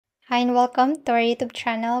Hi and welcome to our YouTube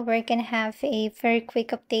channel. We're gonna have a very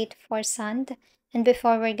quick update for Sand. And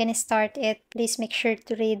before we're gonna start it, please make sure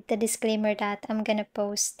to read the disclaimer that I'm gonna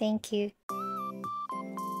post. Thank you.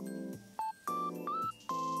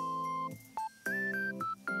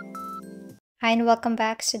 Hi and welcome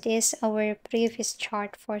back. So this is our previous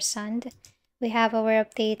chart for Sand. We have our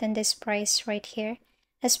update on this price right here.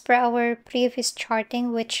 As per our previous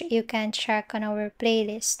charting, which you can check on our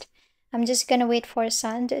playlist, I'm just gonna wait for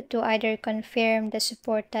Sand to either confirm the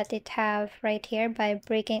support that it have right here by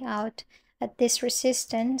breaking out at this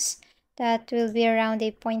resistance that will be around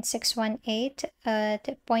a 0.618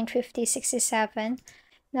 at 0.5067.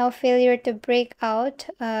 Now failure to break out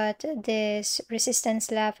at this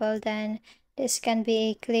resistance level, then this can be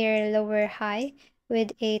a clear lower high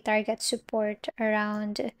with a target support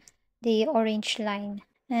around the orange line.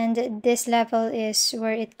 And this level is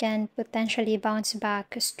where it can potentially bounce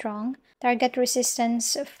back strong. Target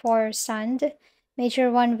resistance for Sand, major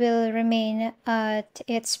one will remain at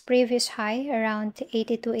its previous high around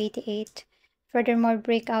 82.88. Furthermore,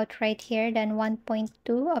 breakout right here, then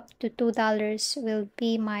 1.2 up to $2 will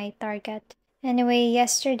be my target. Anyway,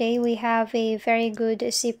 yesterday we have a very good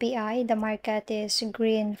CPI. The market is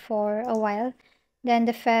green for a while. Then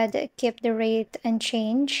the Fed kept the rate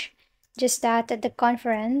unchanged. Just that at the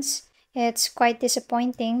conference, it's quite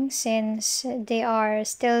disappointing since they are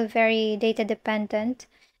still very data dependent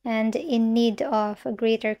and in need of a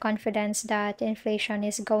greater confidence that inflation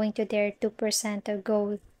is going to their 2%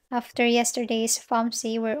 goal. After yesterday's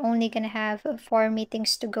FOMC, we're only gonna have 4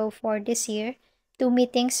 meetings to go for this year. 2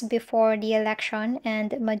 meetings before the election,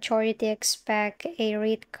 and majority expect a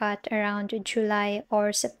rate cut around July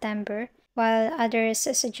or September, while others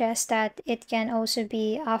suggest that it can also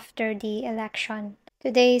be after the election.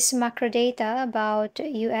 Today's macro data about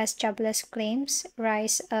US jobless claims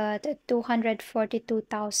rise at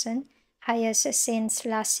 242,000, highest since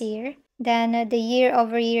last year. Then the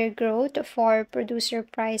year-over-year growth for producer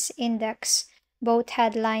price index, both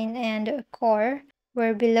headline and core,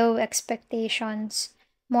 were below expectations.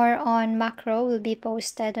 More on macro will be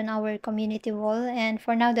posted on our community wall, and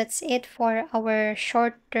for now that's it for our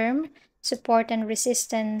short-term support and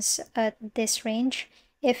resistance at this range.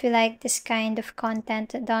 If you like this kind of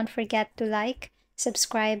content, don't forget to like,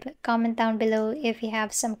 subscribe, comment down below if you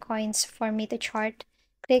have some coins for me to chart.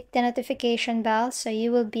 Click the notification bell so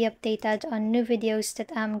you will be updated on new videos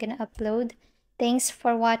that I'm gonna upload. Thanks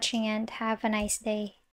for watching and have a nice day.